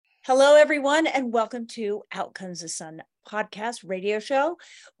Hello, everyone, and welcome to Out Comes the Sun podcast radio show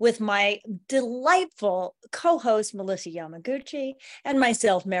with my delightful co-host, Melissa Yamaguchi, and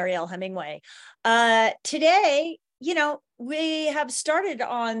myself, Marielle Hemingway. Today, we have started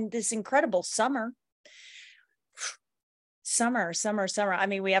on this incredible summer. Summer. I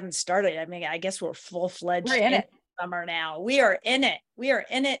mean, we haven't started. I mean, I guess we're full-fledged in it. Summer now. We are in it. We are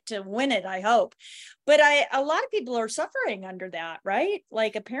in it to win it, I hope. But a lot of people are suffering under that, right?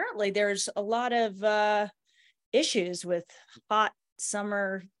 Like apparently there's a lot of issues with hot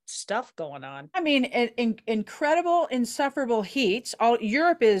summer stuff going on. I mean, incredible, insufferable heats. All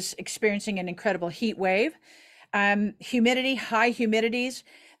Europe is experiencing an incredible heat wave. Humidity, high humidities.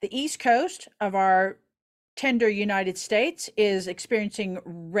 The East Coast of our tender United States is experiencing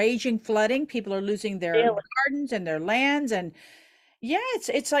raging flooding. People are losing their gardens and their lands. And yeah,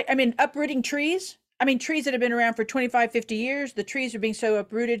 it's like, I mean, uprooting trees. I mean, trees that have been around for 25, 50 years, the trees are being so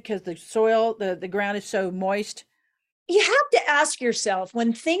uprooted because the soil, the ground is so moist. You have to ask yourself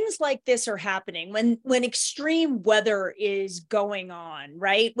when things like this are happening, when extreme weather is going on,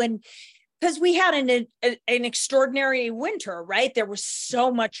 right? Because we had an extraordinary winter, right? There was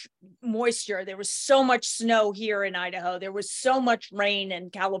so much moisture. There was so much snow here in Idaho. There was so much rain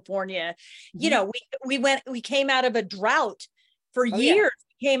in California. Mm-hmm. You know, we came out of a drought for years.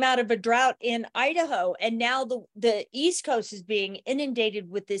 Came out of a drought in Idaho, and now the East Coast is being inundated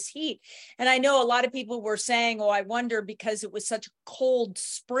with this heat. And I know a lot of people were saying, oh, I wonder because it was such a cold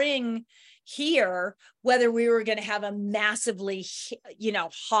spring here, whether we were going to have a massively,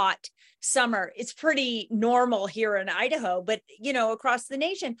 hot summer. It's pretty normal here in Idaho, but, across the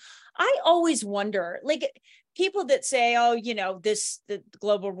nation, I always wonder, like people that say, oh, the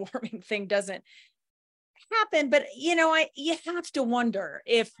global warming thing doesn't happen, but you have to wonder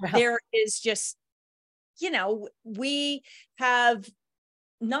if there is just we have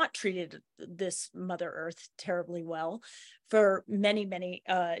not treated this Mother Earth terribly well for many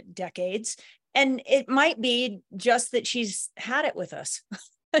decades, and it might be just that she's had it with us.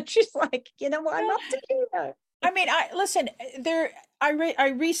 She's like, I'm up to do that. I mean, I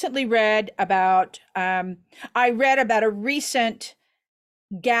recently read about a recent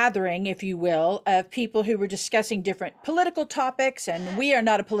gathering, if you will, of people who were discussing different political topics. And we are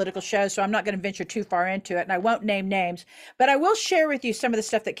not a political show, so I'm not going to venture too far into it. And I won't name names, but I will share with you some of the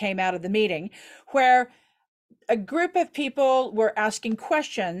stuff that came out of the meeting where a group of people were asking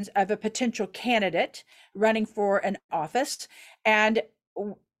questions of a potential candidate running for an office. And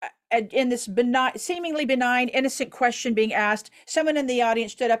in this seemingly benign, innocent question being asked, someone in the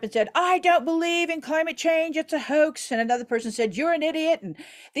audience stood up and said, I don't believe in climate change. It's a hoax. And another person said, you're an idiot. And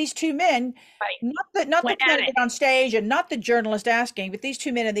these two men, not the candidate on stage and not the journalist asking, but these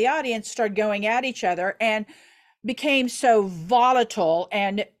two men in the audience started going at each other and became so volatile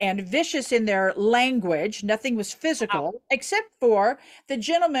and vicious in their language. Nothing was physical, except for the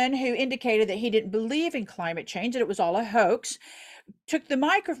gentleman who indicated that he didn't believe in climate change, that it was all a hoax, took the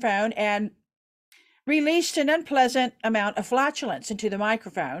microphone and released an unpleasant amount of flatulence into the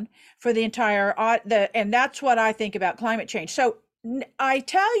microphone for the entire and that's what I think about climate change. So I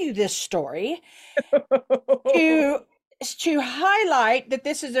tell you this story to highlight that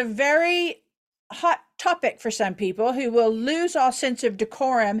this is a very hot topic for some people who will lose all sense of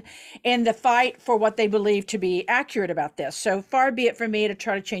decorum in the fight for what they believe to be accurate about this. So far be it from me to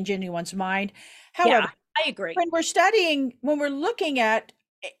try to change anyone's mind. However, I agree. When we're looking at,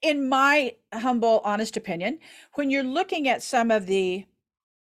 in my humble, honest opinion, when you're looking at some of the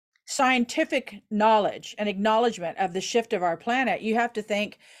scientific knowledge and acknowledgement of the shift of our planet, you have to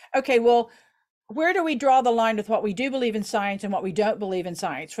think, okay, well, where do we draw the line with what we do believe in science and what we don't believe in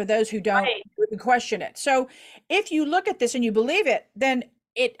science for those who don't question it? So if you look at this and you believe it, then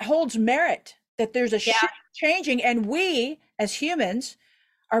it holds merit that there's a shift changing, and we as humans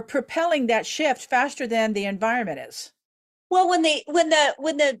are propelling that shift faster than the environment is. Well, when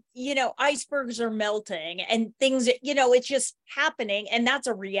the icebergs are melting and things, it's just happening, and that's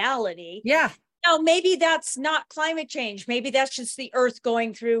a reality. Yeah. Now, maybe that's not climate change. Maybe that's just the Earth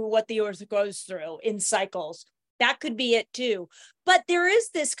going through what the Earth goes through in cycles. That could be it too. But there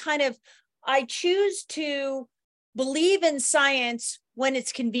is this kind of, I choose to believe in science when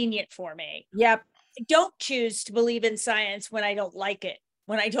it's convenient for me. Yep. I don't choose to believe in science when I don't like it,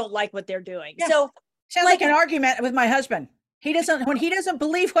 when I don't like what they're doing. Yeah. So sounds like an argument with my husband. When he doesn't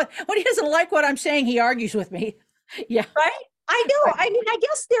believe when he doesn't like what I'm saying, he argues with me. Yeah. Right. I know. I mean, I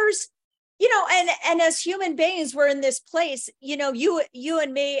guess there's, and as human beings, we're in this place, you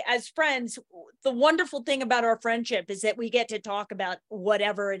and me as friends, the wonderful thing about our friendship is that we get to talk about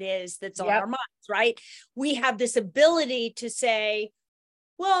whatever it is that's on our minds, right? We have this ability to say,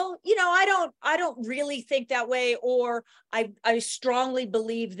 well, I don't really think that way, or I strongly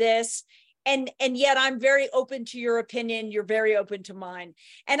believe this. And yet I'm very open to your opinion. You're very open to mine.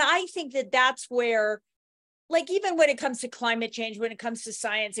 And I think that that's where, like, even when it comes to climate change, when it comes to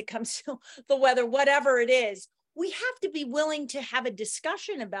science, it comes to the weather, whatever it is, we have to be willing to have a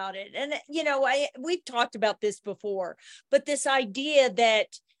discussion about it. And, we've talked about this before, but this idea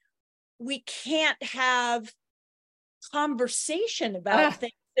that we can't have conversation about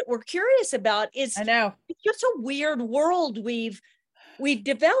things that we're curious about is, I know, it's just a weird world we've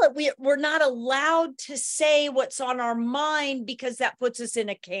developed. We're not allowed to say what's on our mind because that puts us in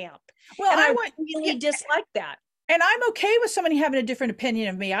a camp. well, And I I want, really dislike that. and I'm okay with somebody having a different opinion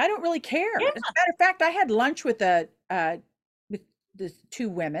of me. I don't really care. Yeah. As a matter of fact, I had lunch with with the two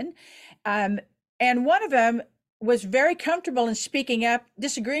women, and one of them was very comfortable in speaking up,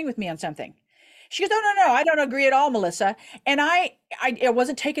 disagreeing with me on something. She goes, "No, no, no, I don't agree at all, Melissa." And I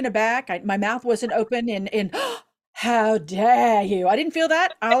wasn't taken aback. My mouth wasn't open, and how dare you? I didn't feel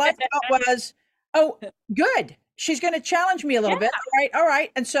that. All I thought was, "Oh, good. She's going to challenge me a little Yeah. bit." All right, all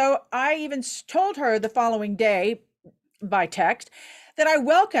right. And so I even told her the following day by text that I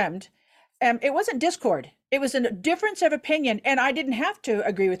welcomed. It wasn't discord. It was a difference of opinion, and I didn't have to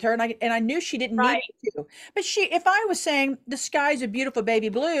agree with her, and I knew she didn't Right. need to. But if I was saying the sky's a beautiful baby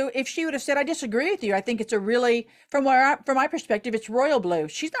blue, if she would have said I disagree with you, I think it's a really, from my perspective, it's royal blue.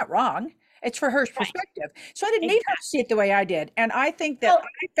 She's not wrong. It's for her perspective. So I didn't need her to see it the way I did, and I think that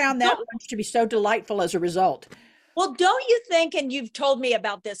I found that lunch to be so delightful as a result. Well, don't you think, and you've told me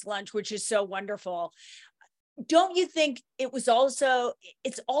about this lunch, which is so wonderful, don't you think it's also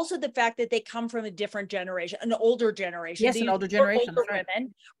the fact that they come from a different generation, an older generation? Yes, an older generation, older right.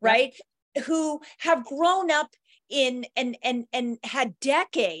 women, right? Yep. Who have grown up in and had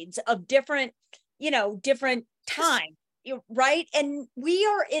decades of different, different time, right? And we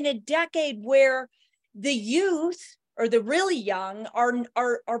are in a decade where the youth, or the really young,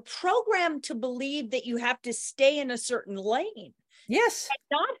 are programmed to believe that you have to stay in a certain lane. Yes.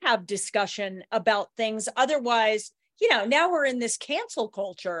 And not have discussion about things. Otherwise, now we're in this cancel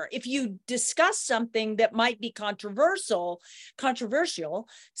culture. If you discuss something that might be controversial,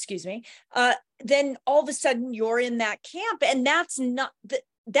 excuse me, then all of a sudden you're in that camp. And that's not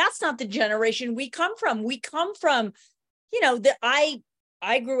the generation we come from. We come from,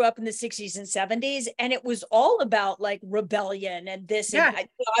 I grew up in the 60s and 70s, and it was all about like rebellion and this. Yeah. And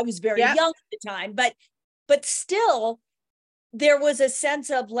I was very young at the time, but still, there was a sense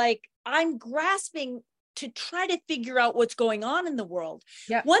of like, I'm grasping to try to figure out what's going on in the world.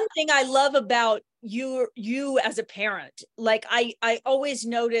 Yeah. One thing I love about you as a parent, like I always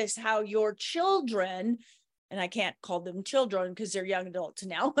notice how your children, and I can't call them children because they're young adults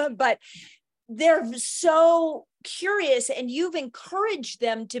now, but they're so curious, and you've encouraged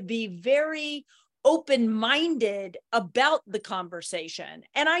them to be very open-minded about the conversation.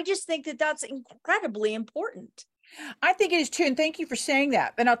 And I just think that that's incredibly important. I think it is too. And thank you for saying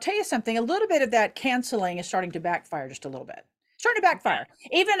that. And I'll tell you something, a little bit of that canceling is starting to backfire just a little bit. Starting to backfire,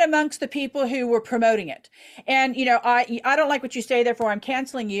 even amongst the people who were promoting it. And, I don't like what you say, therefore I'm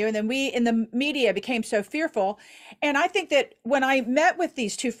canceling you. And then we in the media became so fearful. And I think that when I met with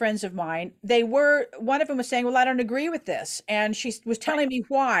these two friends of mine, one of them was saying, well, I don't agree with this. And she was telling me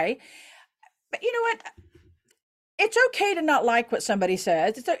why. But you know what? It's okay to not like what somebody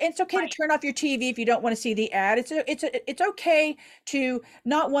says. It's okay to turn off your TV if you don't want to see the ad. It's okay to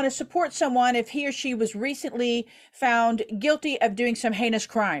not want to support someone if he or she was recently found guilty of doing some heinous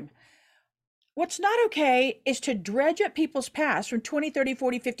crime. What's not okay is to dredge up people's past from 20, 30,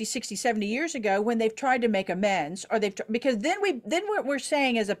 40, 50, 60, 70 years ago when they've tried to make amends, or because then what we're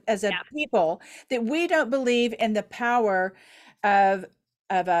saying as a people, that we don't believe in the power of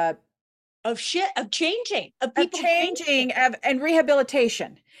changing, and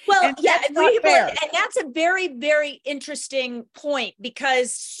rehabilitation. Well, and and that's a very, very interesting point,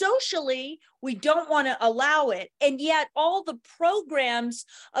 because socially we don't want to allow it, and yet all the programs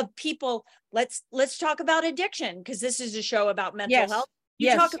of people. Let's talk about addiction, because this is a show about mental health.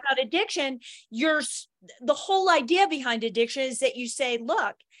 You talk about addiction. The whole idea behind addiction is that you say,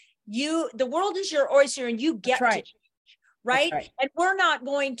 look, the world is your oyster, and you get to change. Right? And we're not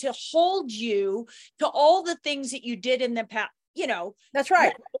going to hold you to all the things that you did in the past, That's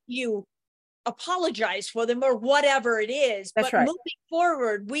right. You apologize for them or whatever it is. That's but right. Moving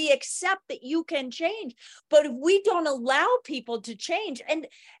forward, we accept that you can change. But if we don't allow people to change, and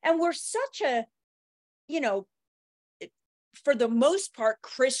we're such a, for the most part,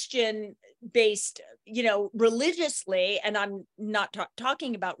 Christian based, religiously, and I'm not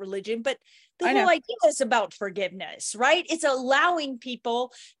talking about religion, but The I whole know. idea is about forgiveness, right? It's allowing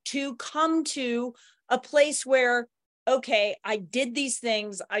people to come to a place where, okay, I did these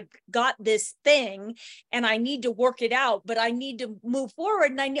things, I got this thing, and I need to work it out, but I need to move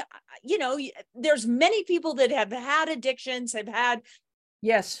forward. And there's many people that have had addictions, have had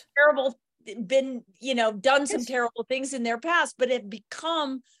Yes. terrible, been, done some Yes. terrible things in their past, but have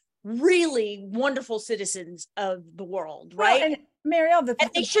become really wonderful citizens of the world, Well, right? and Marielle, And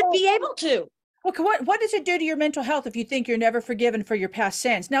they should be able to. what does it do to your mental health if you think you're never forgiven for your past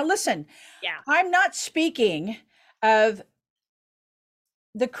sins? Now, listen, Yeah. I'm not speaking of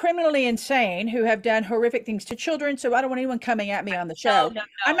the criminally insane who have done horrific things to children. So I don't want anyone coming at me on the show. No.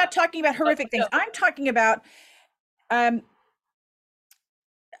 I'm not talking about horrific things. I'm talking about,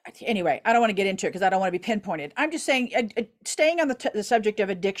 anyway, I don't want to get into it because I don't want to be pinpointed. I'm just saying, staying on the subject of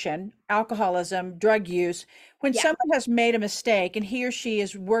addiction, alcoholism, drug use, when someone has made a mistake and he or she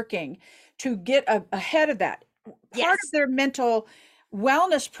is working to get ahead of that, part of their mental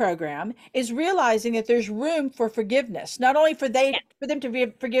wellness program is realizing that there's room for forgiveness, not only for them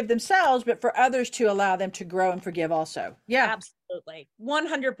to forgive themselves, but for others to allow them to grow and forgive also. Yeah, absolutely.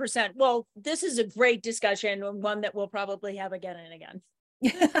 100%. Well, this is a great discussion, and one that we'll probably have again and again.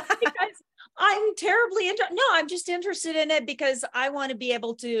 Because I'm terribly I'm just interested in it because I want to be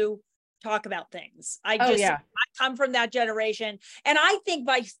able to talk about things. I come from that generation, and I think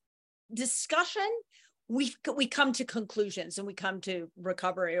by discussion we come to conclusions and we come to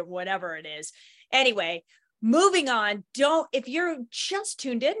recovery or whatever it is. Anyway, moving on. If you're just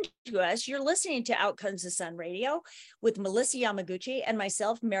tuned in to us, you're listening to Out Comes the Sun Radio with Melissa Yamaguchi and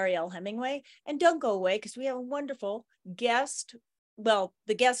myself, Marielle Hemingway. And don't go away because we have a wonderful guest. Well,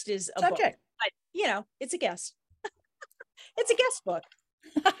 the guest is a subject, but it's a guest. It's a guest book,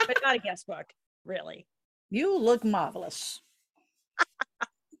 but not a guest book, really. You look marvelous.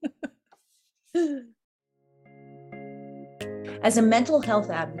 As a mental health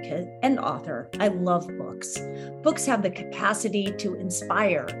advocate and author, I love books. Books have the capacity to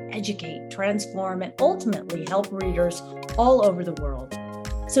inspire, educate, transform, and ultimately help readers all over the world.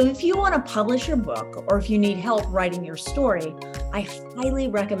 So if you want to publish your book, or if you need help writing your story, I highly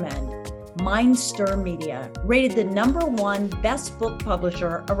recommend Mindstir Media, rated the #1 best book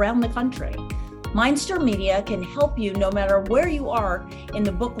publisher around the country. Mindstir Media can help you no matter where you are in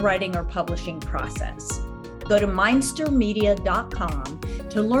the book writing or publishing process. Go to mindstirmedia.com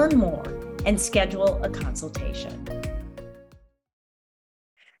to learn more and schedule a consultation.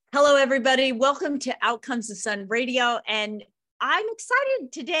 Hello, everybody. Welcome to Out Comes the Sun Radio. And I'm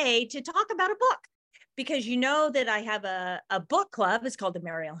excited today to talk about a book because you know that I have a book club. It's called the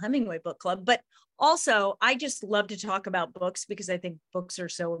Marielle Hemingway Book Club. But also, I just love to talk about books because I think books are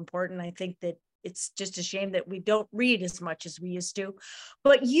so important. I think that it's just a shame that we don't read as much as we used to.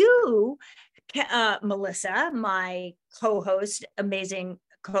 But you, Melissa, my co-host, amazing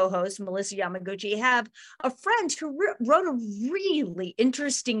co-host, Melissa Yamaguchi, have a friend who wrote a really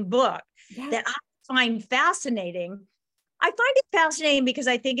interesting book that I find fascinating. I find it fascinating because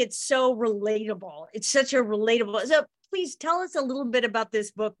I think it's so relatable. It's such a relatable. So please tell us a little bit about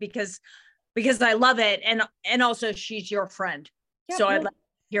this book because I love it. And also she's your friend. So I'd like to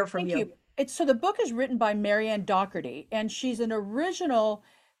hear from you. So the book is written by Marianne Doherty, and she's an original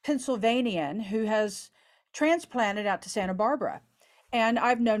Pennsylvanian who has transplanted out to Santa Barbara. And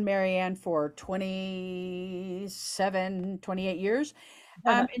I've known Marianne for 28 years.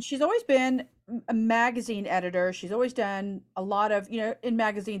 And she's always been a magazine editor. She's always done a lot of, in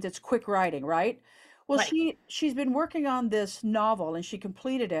magazines, it's quick writing, right? Well, she's been working on this novel and she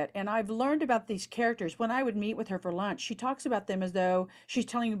completed it. And I've learned about these characters. When I would meet with her for lunch, she talks about them as though she's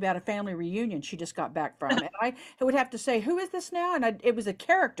telling me about a family reunion she just got back from. And I would have to say, who is this now? And it was a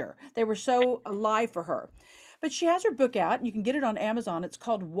character. They were so alive for her. But she has her book out and you can get it on Amazon. It's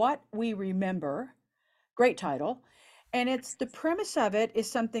called What We Remember. Great title. And the premise of it is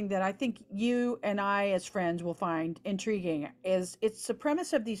something that I think you and I as friends will find intriguing. It's the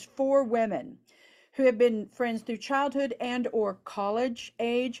premise of these 4 women who have been friends through childhood and or college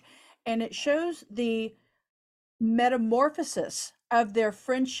age. And it shows the metamorphosis of their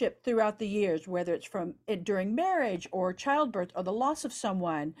friendship throughout the years, whether it's during marriage or childbirth or the loss of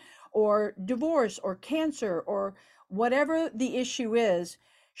someone or divorce or cancer or whatever the issue is,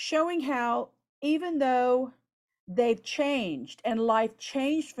 showing how even though they've changed and life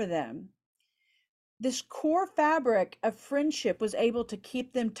changed for them, this core fabric of friendship was able to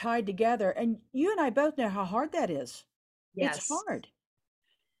keep them tied together. And you and I both know how hard that is. Yes. It's hard.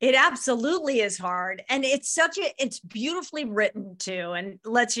 It absolutely is hard. And it's beautifully written too. And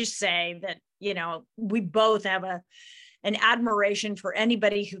let's just say that, we both have an admiration for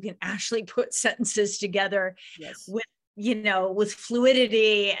anybody who can actually put sentences together Yes. with, with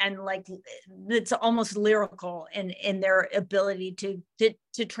fluidity, and like it's almost lyrical in their ability to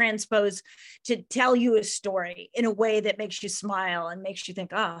transpose, to tell you a story in a way that makes you smile and makes you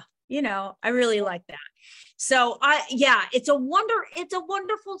think, I really like that. So it's a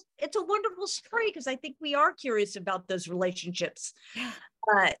wonderful story, because I think we are curious about those relationships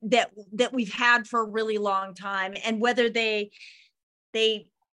that we've had for a really long time, and whether they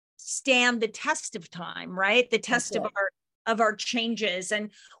stand the test of time, right? The test of our changes, and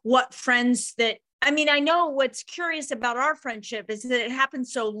what friends that, I mean, I know what's curious about our friendship is that it happened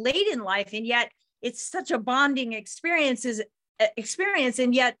so late in life, and yet it's such a bonding experience.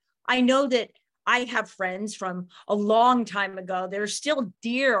 And yet I know that I have friends from a long time ago that are still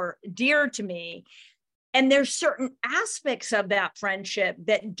dear to me. And there's certain aspects of that friendship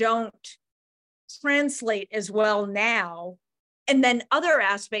that don't translate as well now. And then other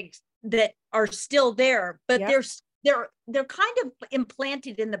aspects that are still there, but they're kind of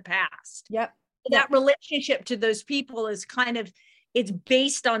implanted in the past. Yep. That relationship to those people is it's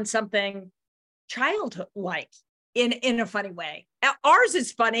based on something childhood-like in a funny way. Ours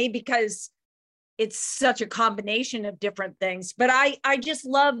is funny because it's such a combination of different things, but I just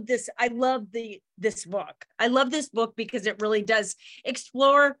love this. I love this book. I love this book because it really does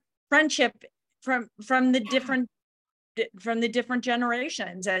explore friendship from the different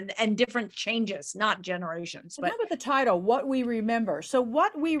generations and different changes, not generations. But how about the title, What We Remember? So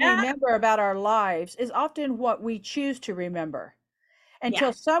what we remember about our lives is often what we choose to remember,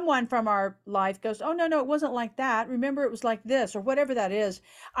 until someone from our life goes, oh, no, it wasn't like that. Remember, it was like this, or whatever that is.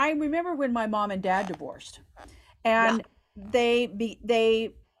 I remember when my mom and dad divorced, and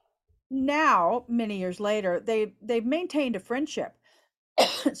they now, many years later, they've maintained a friendship.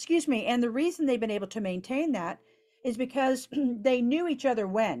 Excuse me. And the reason they've been able to maintain that is because they knew each other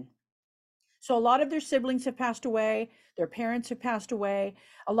when. So a lot of their siblings have passed away. Their parents have passed away.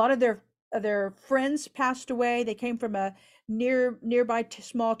 A lot of their friends passed away. They came from a nearby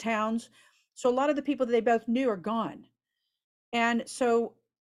small towns. So a lot of the people that they both knew are gone. And so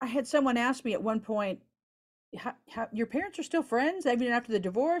I had someone ask me at one point, how your parents are still friends even after the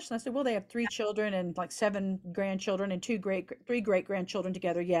divorce? And I said, well, they have 3 children and like 7 grandchildren and 3 great grandchildren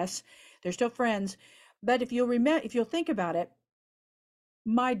together. Yes, they're still friends. But if you'll think about it,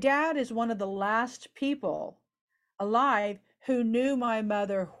 my dad is one of the last people alive who knew my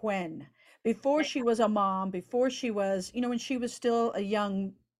mother before she was a mom, before she was, when she was still a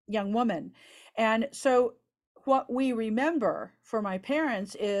young woman. And so what we remember for my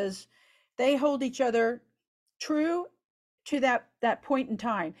parents is they hold each other true to that point in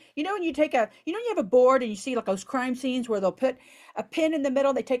time. When you take you have a board and you see like those crime scenes where they'll put a pin in the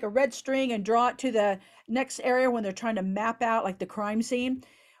middle, they take a red string and draw it to the next area when they're trying to map out like the crime scene.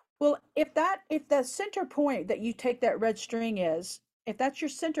 Well, if the center point that you take that red string if that's your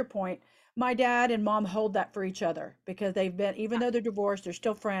center point, my dad and mom hold that for each other, because they've been, even though they're divorced, they're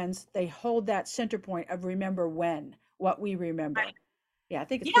still friends. They hold that center point of remember what we remember. Right. Yeah, I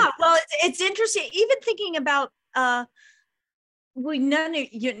think it's well, it's interesting. Even thinking about none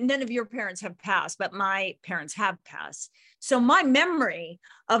of your parents have passed, but my parents have passed. So my memory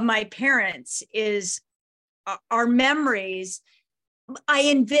of my parents is our memories.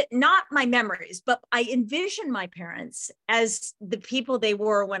 Not my memories, but I envision my parents as the people they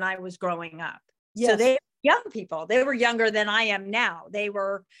were when I was growing up. Yes. So they were young people. They were younger than I am now. They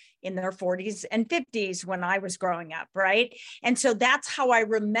were in their 40s and 50s when I was growing up, right? And so that's how I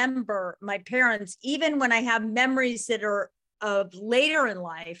remember my parents. Even when I have memories that are of later in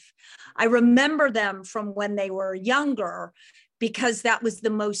life, I remember them from when they were younger, because that was the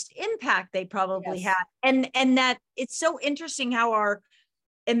most impact they probably had. And that it's so interesting how our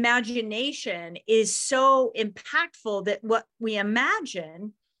imagination is so impactful, that what we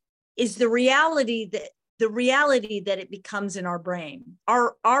imagine is the reality that it becomes in our brain.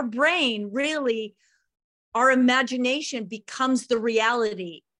 Our brain really, our imagination becomes the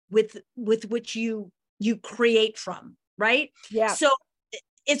reality with which you create from, right? Yeah. So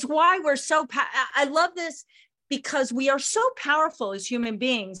it's why we're so, I love this, because we are so powerful as human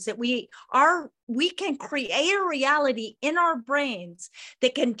beings that we can create a reality in our brains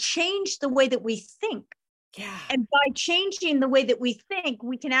that can change the way that we think. Yeah. And by changing the way that we think,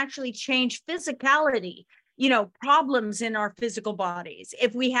 we can actually change physicality, problems in our physical bodies.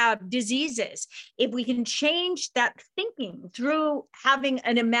 If we have diseases, if we can change that thinking through having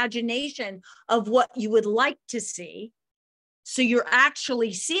an imagination of what you would like to see, so you're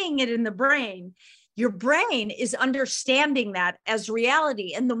actually seeing it in the brain, your brain is understanding that as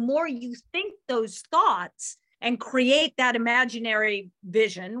reality. And the more you think those thoughts, and create that imaginary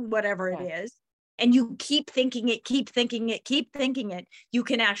vision, whatever it Yeah. is, and you keep thinking it, keep thinking it, keep thinking it, you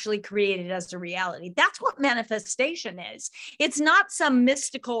can actually create it as a reality. That's what manifestation is. It's not some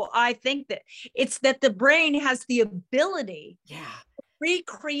mystical, I think that it's that the brain has the ability Yeah. to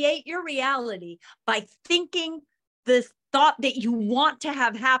recreate your reality by thinking the thought that you want to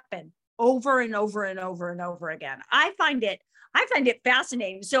have happen over and over and over and over again. I find it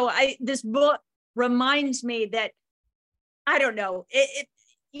fascinating. So this book reminds me that, I don't know,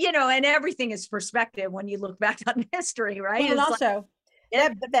 and everything is perspective when you look back on history, right? Well, and It's like, also yeah,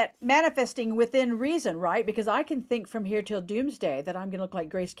 that manifesting within reason, right? Because I can think from here till doomsday that I'm going to look like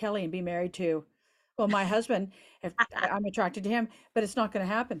Grace Kelly and be married to, well, my husband, if I'm attracted to him, but it's not going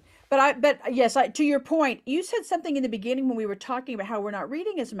to happen. But yes, to your point, you said something in the beginning when we were talking about how we're not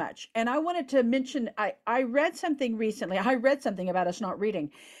reading as much. And I wanted to mention, I read something recently. I read something about us not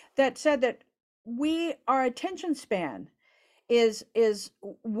reading that said that our attention span is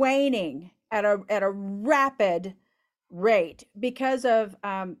waning at a rapid rate because of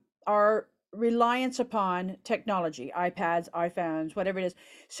our reliance upon technology, iPads, iPhones, whatever it is.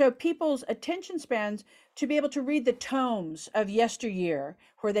 So people's attention spans to be able to read the tomes of yesteryear,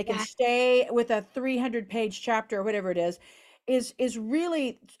 where they can yeah, stay with a 300-page chapter or whatever it is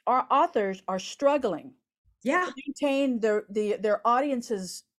really, our authors are struggling yeah, to maintain their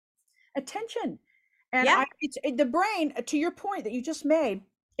audience's attention. And yeah, the brain, to your point that you just made,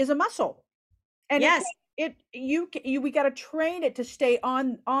 is a muscle, and yes, we got to train it to stay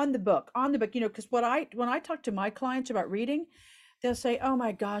on the book, because when I talk to my clients about reading, they'll say, "Oh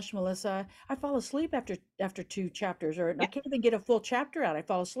my gosh, Melissa, I fall asleep after two chapters, or I yeah, can't even get a full chapter out. I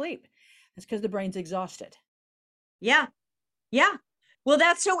fall asleep." That's because the brain's exhausted. yeah, yeah. Well,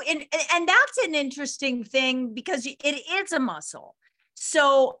 that's so, and that's an interesting thing because it is a muscle.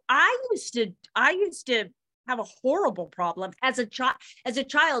 So I used to have a horrible problem as a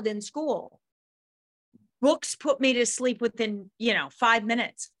child in school. Books put me to sleep within 5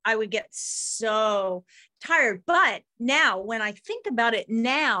 minutes. I would get so tired. But now when I think about it,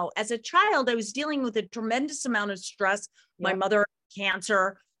 now as a child, I was dealing with a tremendous amount of stress. My Yep. mother had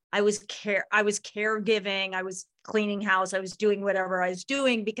cancer. I was caregiving, I was cleaning house, I was doing whatever I was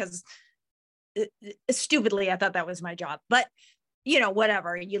doing because stupidly I thought that was my job. But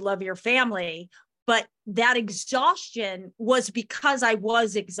whatever, you love your family. But that exhaustion was because I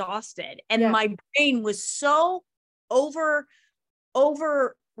was exhausted and Yeah. my brain was so over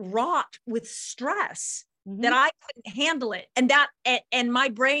overwrought with stress that Hmm. I couldn't handle it. And my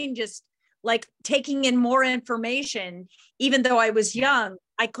brain just, like, taking in more information, even though I was young,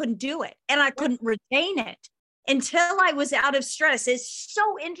 I couldn't do it and I Yep. couldn't retain it until I was out of stress. It's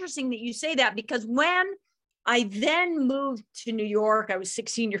so interesting that you say that, because when I then moved to New York, I was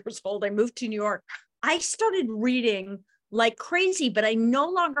 16 years old. I moved to New York. I started reading like crazy, but I no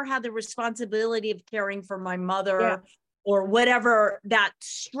longer had the responsibility of caring for my Yeah. mother or whatever that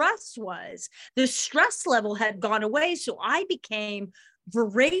stress was. The stress level had gone away. So I became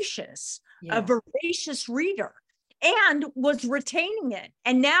voracious, a Yeah. voracious reader, and was retaining it.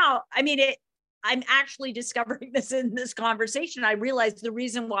 And now, I mean, I'm actually discovering this in this conversation. I realized the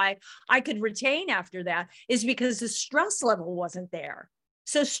reason why I could retain after that is because the stress level wasn't there.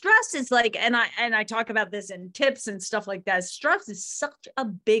 So stress is like, and I talk about this in tips and stuff like that. Stress is such a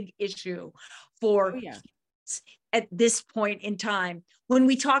big issue Oh for yeah. at this point in time. When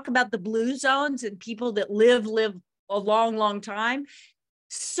we talk about the blue zones and people that live a long, long time,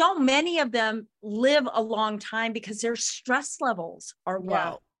 so many of them live a long time because their stress levels are Yeah.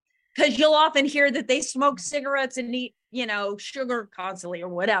 low. Because you'll often hear that they smoke cigarettes and eat, sugar constantly or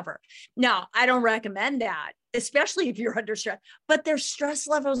whatever. No, I don't recommend that, especially if you're under stress, but their stress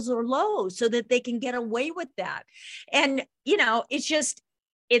levels are low so that they can get away with that. And, it's just,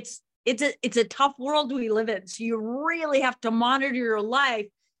 it's a tough world we live in. So you really have to monitor your life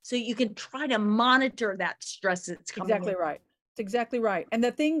so you can try to monitor that stress that's coming Exactly in. right. It's exactly right. And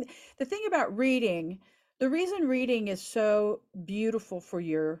the thing about reading, the reason reading is so beautiful for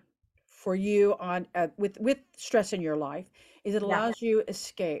you on with stress in your life is it Yeah. allows you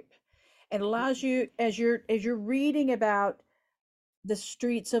escape. It allows you, as you're reading about the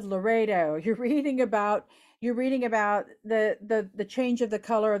streets of Laredo, you're reading about the change of the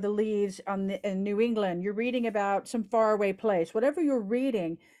color of the leaves in New England. You're reading about some faraway place. Whatever you're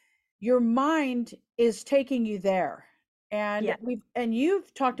reading, your mind is taking you there. And Yeah.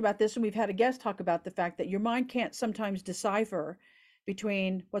 you've talked about this, and we've had a guest talk about the fact that your mind can't sometimes decipher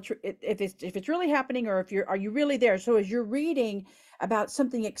between if it's really happening, or if are you really there. So as you're reading about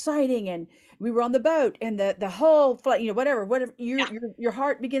something exciting, and we were on the boat, and the whole flight, whatever, your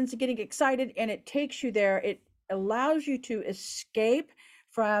heart begins to getting excited, and it takes you there. allows you to escape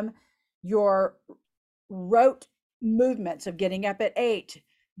from your rote movements of getting up at 8,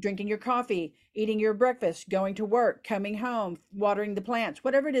 drinking your coffee, eating your breakfast, going to work, coming home, watering the plants,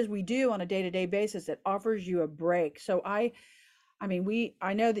 whatever it is we do on a day-to-day basis. It offers you a break. So I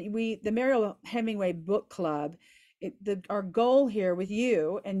know that the Mariel Hemingway Book Club, our goal here with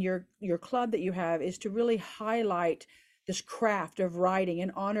you and your club that you have is to really highlight this craft of writing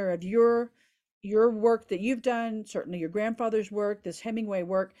in honor of your work that you've done, certainly your grandfather's work, this Hemingway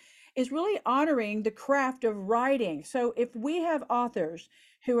work is really honoring the craft of writing. So if we have authors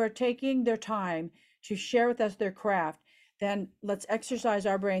who are taking their time to share with us their craft, then let's exercise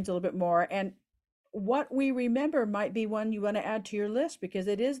our brains a little bit more. And what we remember might be one you want to add to your list because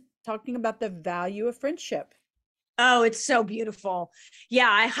it is talking about the value of friendship. Oh, it's so beautiful. Yeah,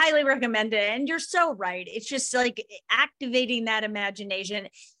 I highly recommend it. And you're so right. It's just like activating that imagination.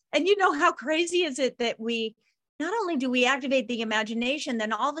 And you know, how crazy is it that we not only do we activate the imagination,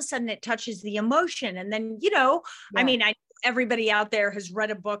 then all of a sudden it touches the emotion. And then, I mean, everybody out there has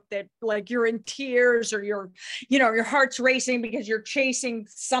read a book that like you're in tears or your heart's racing because you're chasing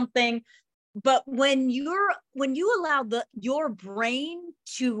something. But when you allow your brain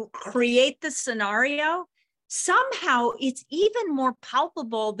to create the scenario, somehow it's even more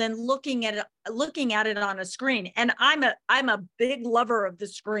palpable than looking at it on a screen. And I'm a big lover of the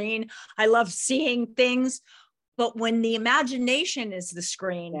screen. I love seeing things, but when the imagination is the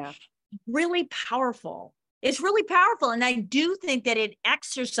screen, really powerful. It's really powerful. And I do think that it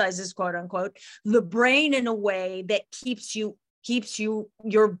exercises, quote unquote, the brain in a way that keeps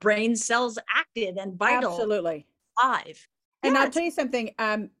your brain cells active and vital. Absolutely. Alive. And I'll tell you something,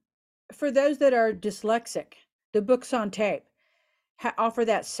 for those that are dyslexic, the books on tape offer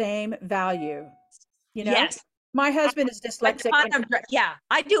that same value. Yes. My husband is dyslexic.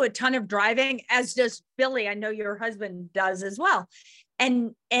 I do a ton of driving, as does Billy. I know your husband does as well.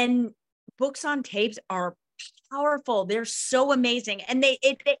 And books on tapes are powerful. They're so amazing. And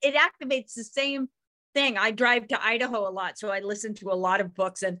it activates the same thing. I drive to Idaho a lot, so I listen to a lot of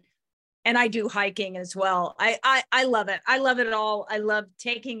books and I do hiking as well. I love it. I love it all. I love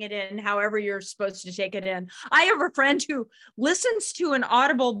taking it in however you're supposed to take it in. I have a friend who listens to an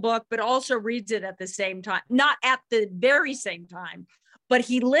Audible book, but also reads it at the same time, not at the very same time, but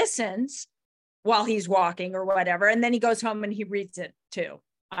he listens while he's walking or whatever. And then he goes home and he reads it too.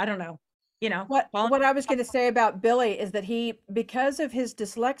 I don't know. What I was going to say about Billy is that because of his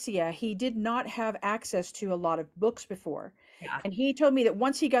dyslexia, he did not have access to a lot of books before. Yeah. And he told me that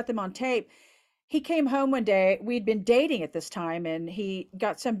once he got them on tape, he came home one day, we'd been dating at this time, and he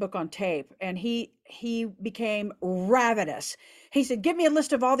got some book on tape and he became ravenous. He said, "Give me a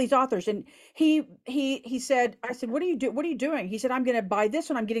list of all these authors." And he said, I said, what are you doing? He said, "I'm going to buy this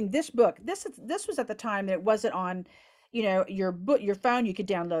one. I'm getting this book." This was at the time that it wasn't on, your phone, you could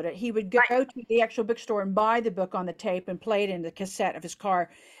download it. He would go to the actual bookstore and buy the book on the tape and play it in the cassette of his car.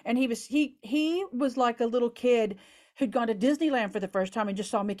 And he was like a little kid who'd gone to Disneyland for the first time and just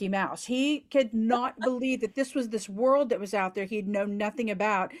saw Mickey Mouse. He could not believe that this was this world that was out there he'd known nothing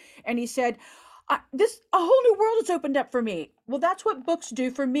about. And he said, a whole new world has opened up for me. Well, that's what books do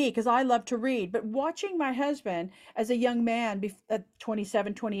for me, because I love to read. But watching my husband as a young man at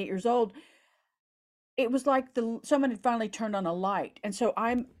 27, 28 years old, it was like someone had finally turned on a light. And so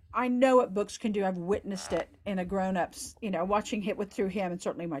I know what books can do. I've witnessed it in a grown-ups, watching it through him and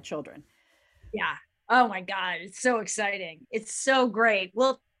certainly my children. Yeah. Oh my God. It's so exciting. It's so great.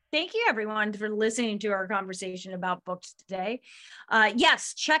 Well, thank you everyone for listening to our conversation about books today.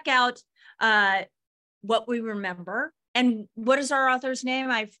 Yes, check out What We Remember. And what is our author's name?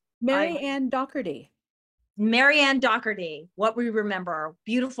 Mary Ann Docherty. Mary Ann Docherty, What We Remember.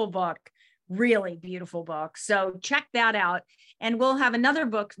 Beautiful book. Really beautiful book. So check that out. And we'll have another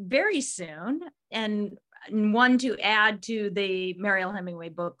book very soon, and one to add to the Mariel Hemingway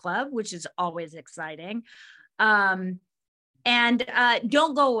Book Club, which is always exciting. And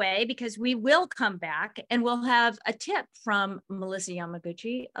don't go away, because we will come back and we'll have a tip from Melissa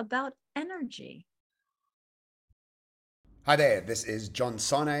Yamaguchi about energy. Hi there, this is John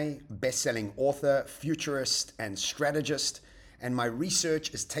Sane, best-selling author, futurist, and strategist. And my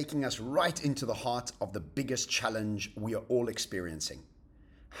research is taking us right into the heart of the biggest challenge we are all experiencing.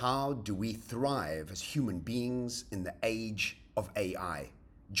 How do we thrive as human beings in the age of AI?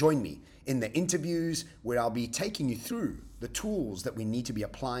 Join me in the interviews where I'll be taking you through the tools that we need to be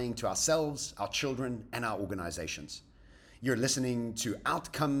applying to ourselves, our children, and our organizations. You're listening to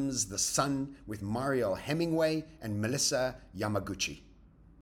Out Comes the Sun with Mariel Hemingway and Melissa Yamaguchi.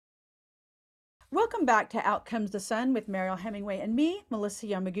 Welcome back to Out Comes the Sun with Mariel Hemingway and me, Melissa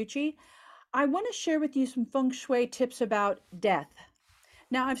Yamaguchi. I want to share with you some feng shui tips about death.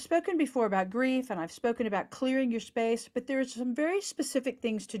 Now, I've spoken before about grief and I've spoken about clearing your space, but there's some very specific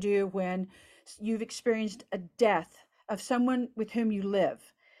things to do when you've experienced a death of someone with whom you live.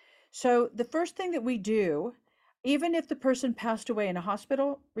 So, the first thing that we do, even if the person passed away in a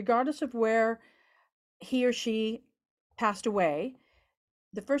hospital, regardless of where he or she passed away,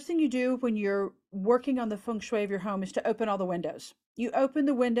 the first thing you do when you're working on the feng shui of your home is to open all the windows. You open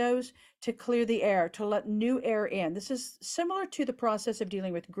the windows to clear the air, to let new air in. This is similar to the process of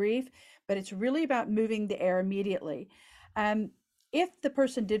dealing with grief, but it's really about moving the air immediately. If the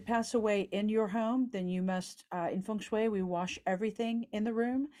person did pass away in your home, then you must, in feng shui, we wash everything in the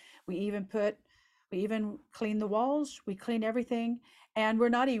room. We even clean the walls, we clean everything, and we're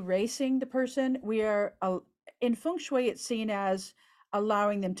not erasing the person. We are, in feng shui, it's seen as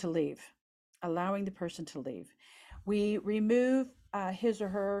allowing them to leave, allowing the person to leave. We remove his or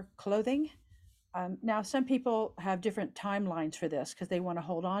her clothing. Now, some people have different timelines for this because they want to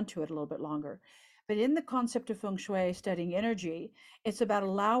hold on to it a little bit longer. But in the concept of feng shui, studying energy, it's about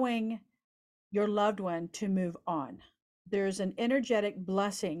allowing your loved one to move on. There's an energetic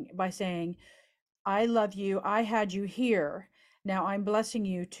blessing by saying, I love you, I had you here, now I'm blessing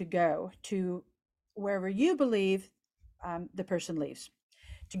you to go to wherever you believe the person leaves,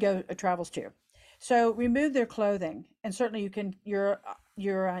 travels to. So remove their clothing, and certainly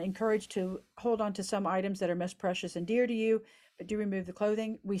you're encouraged to hold on to some items that are most precious and dear to you, but do remove the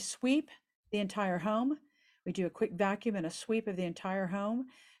clothing. We sweep the entire home. We do a quick vacuum and a sweep of the entire home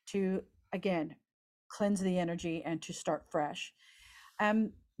to, again, cleanse the energy and to start fresh.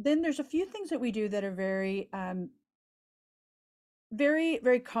 Then there's a few things that we do that are very,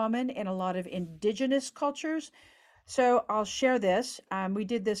 very common in a lot of indigenous cultures. So I'll share this. We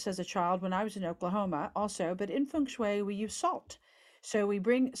did this as a child when I was in Oklahoma also, but in feng shui, we use salt. So we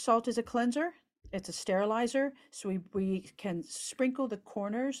bring salt as a cleanser. It's a sterilizer. So we can sprinkle the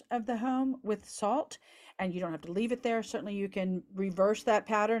corners of the home with salt, and you don't have to leave it there. Certainly you can reverse that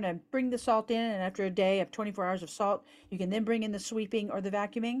pattern and bring the salt in, and after a day of 24 hours of salt, you can then bring in the sweeping or the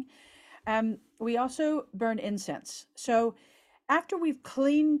vacuuming. We also burn incense. So after we've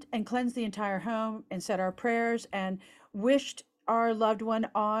cleaned and cleansed the entire home and said our prayers and wished our loved one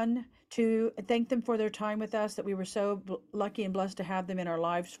on, to thank them for their time with us, that we were so lucky and blessed to have them in our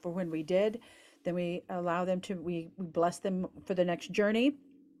lives for when we did, then we allow them to, we bless them for the next journey.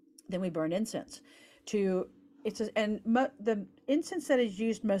 Then we burn incense to, the incense that is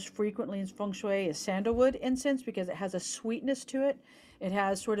used most frequently in feng shui is sandalwood incense, because it has a sweetness to it. It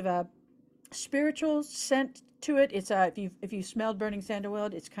has sort of a spiritual scent to it. It's if you smelled burning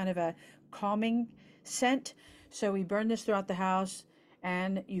sandalwood, it's kind of a calming scent. So we burn this throughout the house,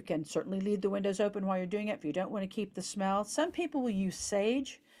 and you can certainly leave the windows open while you're doing it if you don't want to keep the smell. Some people will use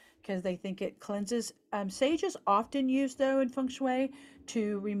sage because they think it cleanses. Sage is often used though in feng shui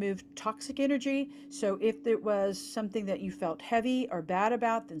to remove toxic energy. So if there was something that you felt heavy or bad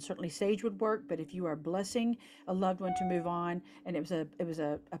about, then certainly sage would work. But if you are blessing a loved one to move on and it was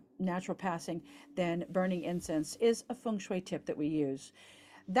a natural passing, then burning incense is a feng shui tip that we use.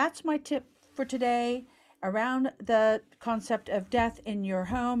 That's my tip for today around the concept of death in your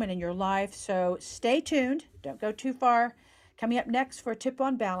home and in your life. So stay tuned, don't go too far. Coming up next for a tip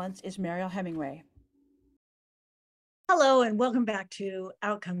on balance is Mariel Hemingway. Hello, and welcome back to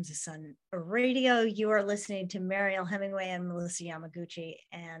Outcomes of Sun Radio. You are listening to Mariel Hemingway and Melissa Yamaguchi,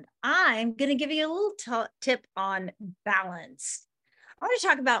 and I'm going to give you a little tip on balance. I want to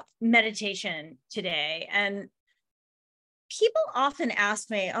talk about meditation today, and people often ask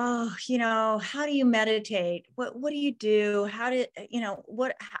me, oh, how do you meditate? What do you do? How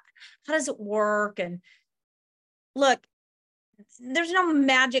does it work? And look, there's no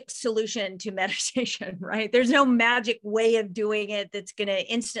magic solution to meditation, right? There's no magic way of doing it that's going to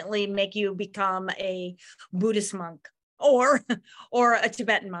instantly make you become a Buddhist monk or a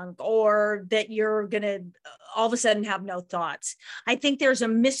Tibetan monk, or that you're going to all of a sudden have no thoughts. I think there's a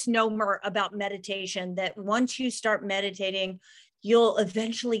misnomer about meditation that once you start meditating, you'll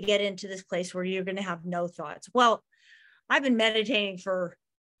eventually get into this place where you're going to have no thoughts. Well, I've been meditating for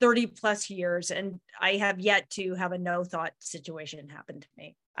 30 plus years, and I have yet to have a no thought situation happen to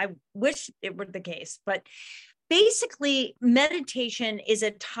me. I wish it were the case, but basically meditation is a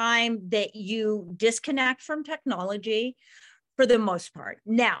time that you disconnect from technology for the most part.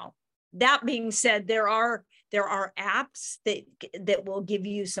 Now, that being said, there are apps that will give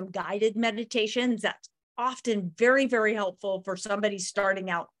you some guided meditations. That's often very, very helpful for somebody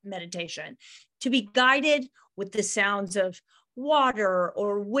starting out meditation, to be guided with the sounds of water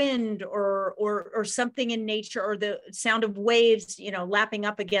or wind or something in nature, or the sound of waves, lapping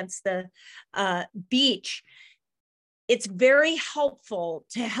up against the beach, it's very helpful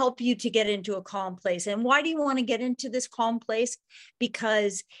to help you to get into a calm place. And why do you want to get into this calm place?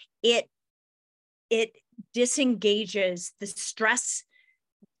 Because it disengages the stress,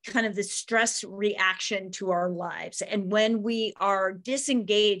 kind of the stress reaction to our lives. And when we are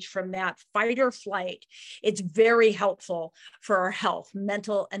disengaged from that fight or flight, it's very helpful for our health,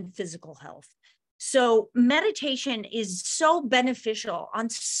 mental and physical health. So meditation is so beneficial on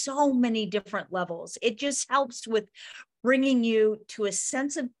so many different levels. It just helps with bringing you to a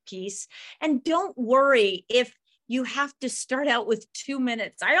sense of peace. And don't worry if you have to start out with 2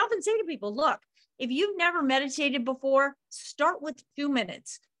 minutes. I often say to people, look, if you've never meditated before, start with 2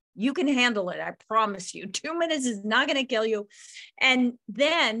 minutes. You can handle it. I promise you. 2 minutes is not going to kill you. And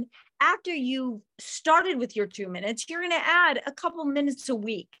then after you started with your 2 minutes, you're going to add a couple minutes a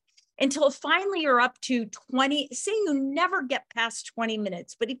week until finally you're up to 20. Say you never get past 20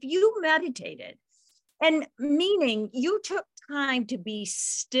 minutes, but if you meditated, and meaning you took time to be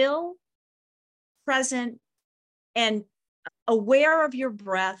still, present, and aware of your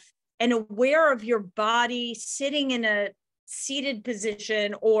breath and aware of your body sitting in a seated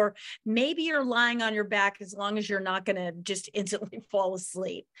position, or maybe you're lying on your back, as long as you're not going to just instantly fall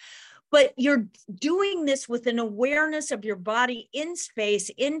asleep. But you're doing this with an awareness of your body in space,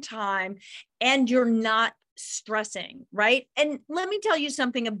 in time, and you're not stressing, right? And let me tell you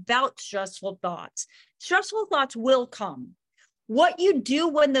something about stressful thoughts. Stressful thoughts will come. What you do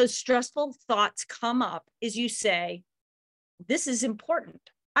when those stressful thoughts come up is you say, this is important.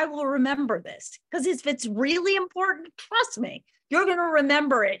 I will remember this. Because if it's really important, trust me, you're going to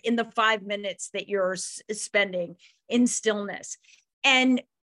remember it in the 5 minutes that you're spending in stillness. And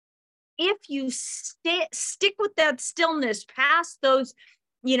if you stick with that stillness past those,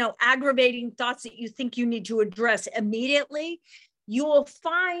 aggravating thoughts that you think you need to address immediately, you will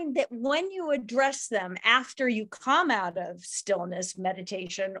find that when you address them after you come out of stillness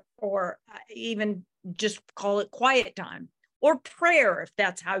meditation, or even just call it quiet time or prayer, if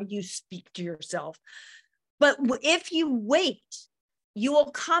that's how you speak to yourself. But if you wait, you will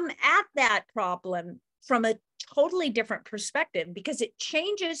come at that problem from a totally different perspective, because it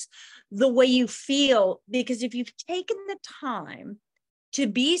changes the way you feel. Because if you've taken the time to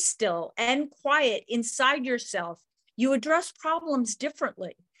be still and quiet inside yourself, you address problems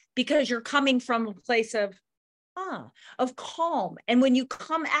differently, because you're coming from a place of calm. And when you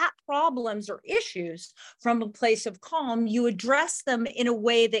come at problems or issues from a place of calm, you address them in a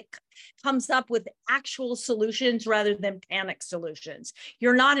way that comes up with actual solutions rather than panic solutions.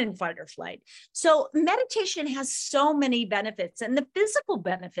 You're not in fight or flight. So meditation has so many benefits, and the physical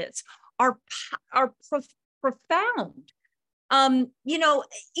benefits are profound.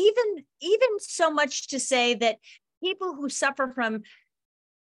 Even so much to say that people who suffer from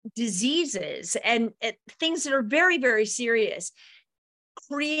diseases and things that are very, very serious,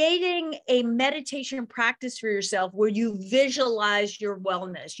 creating a meditation practice for yourself where you visualize your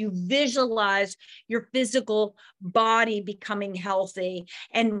wellness, you visualize your physical body becoming healthy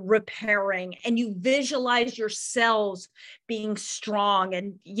and repairing, and you visualize your cells being strong.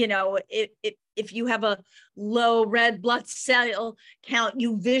 And, if you have a low red blood cell count,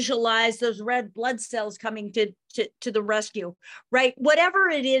 you visualize those red blood cells coming to the rescue, right? Whatever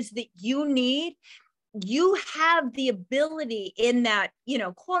it is that you need, you have the ability in that,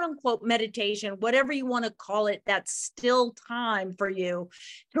 quote unquote meditation, whatever you want to call it, that still time for you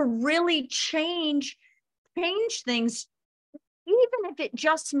to really change things, even if it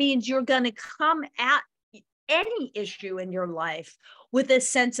just means you're going to come at any issue in your life with a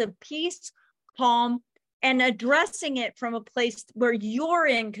sense of peace, calm, and addressing it from a place where you're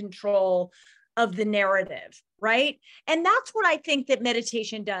in control of the narrative, right? And that's what I think that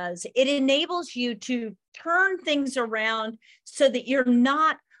meditation does. It enables you to turn things around so that you're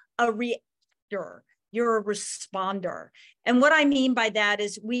not a reactor, you're a responder. And what I mean by that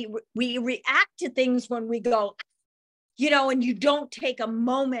is we react to things when we go, and you don't take a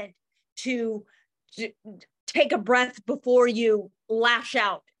moment to take a breath before you lash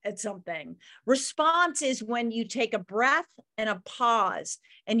out at something. Response is when you take a breath and a pause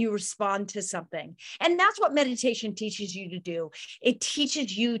and you respond to something. And that's what meditation teaches you to do. It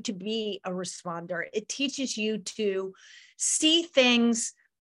teaches you to be a responder. It teaches you to see things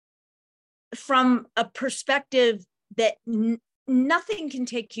from a perspective that nothing can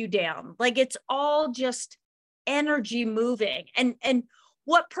take you down. Like it's all just energy moving. And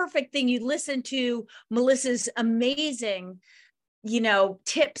what perfect thing, you listen to Melissa's amazing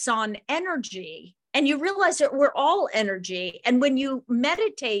tips on energy And you realize that we're all energy. And when you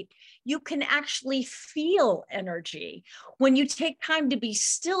meditate, you can actually feel energy. When you take time to be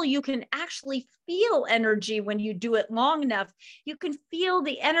still, you can actually feel energy when you do it long enough. You can feel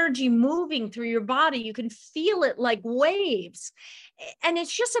the energy moving through your body. You can feel it like waves. And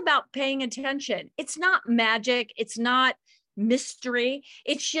it's just about paying attention. It's not magic. It's not mystery.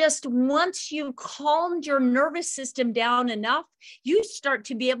 It's just once you've calmed your nervous system down enough, you start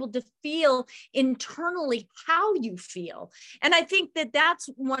to be able to feel internally how you feel. And I think that that's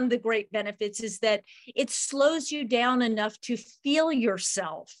one of the great benefits, is that it slows you down enough to feel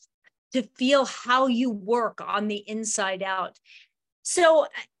yourself, to feel how you work on the inside out. So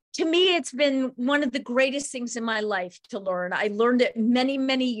to me, it's been one of the greatest things in my life to learn. I learned it many,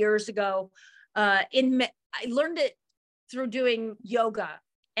 many years ago. I learned it through doing yoga.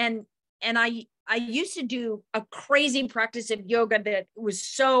 And I used to do a crazy practice of yoga that was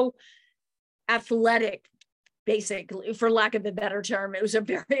so athletic, basically, for lack of a better term. It was a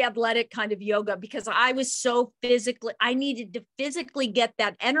very athletic kind of yoga because I was so I needed to physically get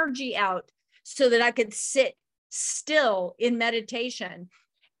that energy out so that I could sit still in meditation.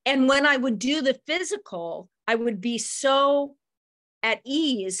 And when I would do the physical, I would be so at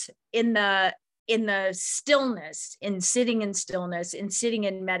ease in the stillness, in sitting in stillness, in sitting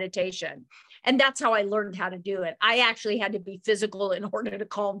in meditation. And that's how I learned how to do it. I actually had to be physical in order to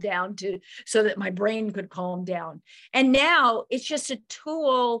calm down, so that my brain could calm down. And now it's just a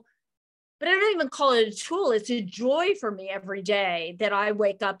tool, but I don't even call it a tool. It's a joy for me every day that I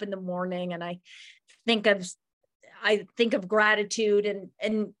wake up in the morning and I think of gratitude.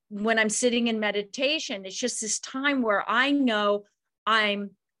 And when I'm sitting in meditation, it's just this time where I know I'm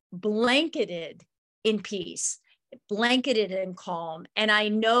blanketed in peace, blanketed in calm. And I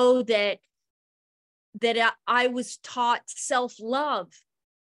know that I was taught self-love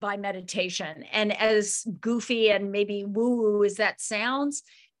by meditation. And as goofy and maybe woo-woo as that sounds,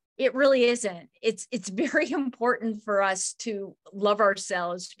 it really isn't. It's very important for us to love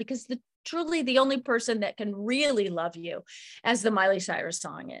ourselves, because truly the only person that can really love you, as the Miley Cyrus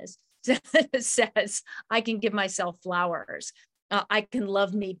song says, I can give myself flowers. I can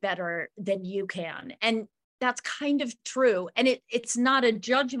love me better than you can. And that's kind of true. And it's not a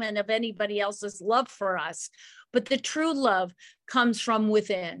judgment of anybody else's love for us, but the true love comes from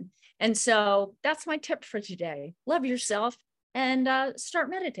within. And so that's my tip for today. Love yourself and start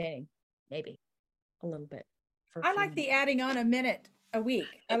meditating, maybe a little bit. I like the adding on a minute a week.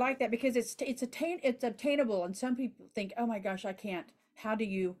 I like that because it's obtainable. And some people think, oh my gosh, I can't. How do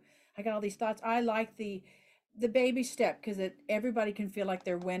you, I got all these thoughts. I like the baby step, because everybody can feel like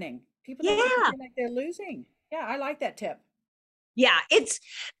they're winning. People don't feel like they're losing. Yeah, I like that tip. Yeah, it's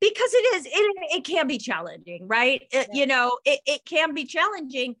because it can be challenging, right? It can be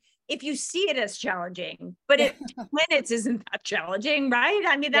challenging if you see it as challenging, but 2 minutes isn't that challenging, right?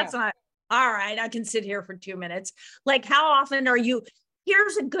 I mean, that's not, all right, I can sit here for 2 minutes. Like, how often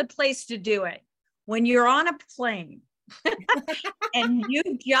here's a good place to do it. When you're on a plane and you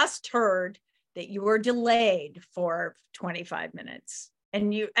just heard that you were delayed for 25 minutes.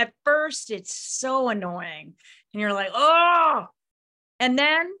 And at first it's so annoying and you're like, oh, and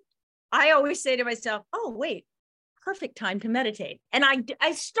then I always say to myself, oh, wait, perfect time to meditate. And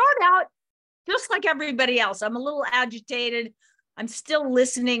I start out just like everybody else. I'm a little agitated. I'm still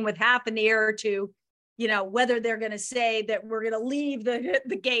listening with half an ear to, whether they're going to say that we're going to leave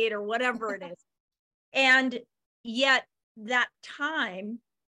the gate or whatever it is. And yet that time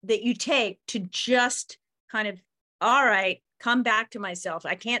that you take to just kind of, all right, come back to myself.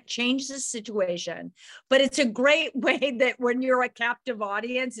 I can't change this situation, but it's a great way that when you're a captive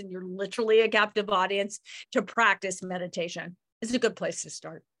audience, and you're literally a captive audience, to practice meditation. It's a good place to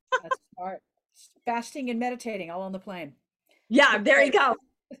start. That's smart. Fasting and meditating all on the plane. Yeah, there you go.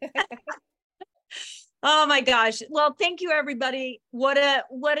 Oh my gosh. Well, thank you, everybody. What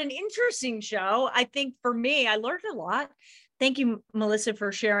an interesting show. I think for me, I learned a lot. Thank you, Melissa,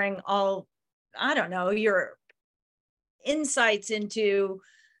 for sharing all, I don't know, your insights into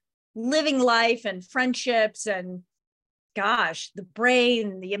living life and friendships and, gosh, the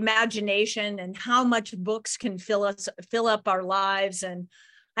brain, the imagination, and how much books can fill up our lives. And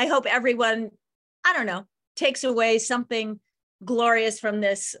I hope everyone, I don't know, takes away something glorious from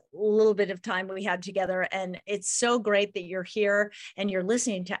this little bit of time we had together. And it's so great that you're here and you're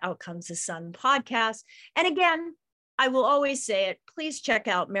listening to Out Comes the Sun podcast. And again, I will always say it, please check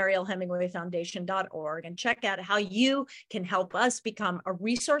out marielhemingwayfoundation.org and check out how you can help us become a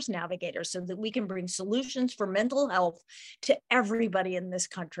resource navigator so that we can bring solutions for mental health to everybody in this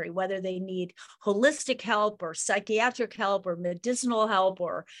country, whether they need holistic help or psychiatric help or medicinal help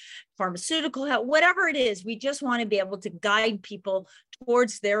or pharmaceutical health, whatever it is. We just want to be able to guide people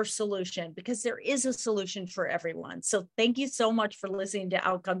towards their solution, because there is a solution for everyone. So thank you so much for listening to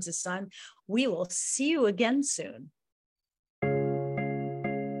Out Comes the Sun. We will see you again soon.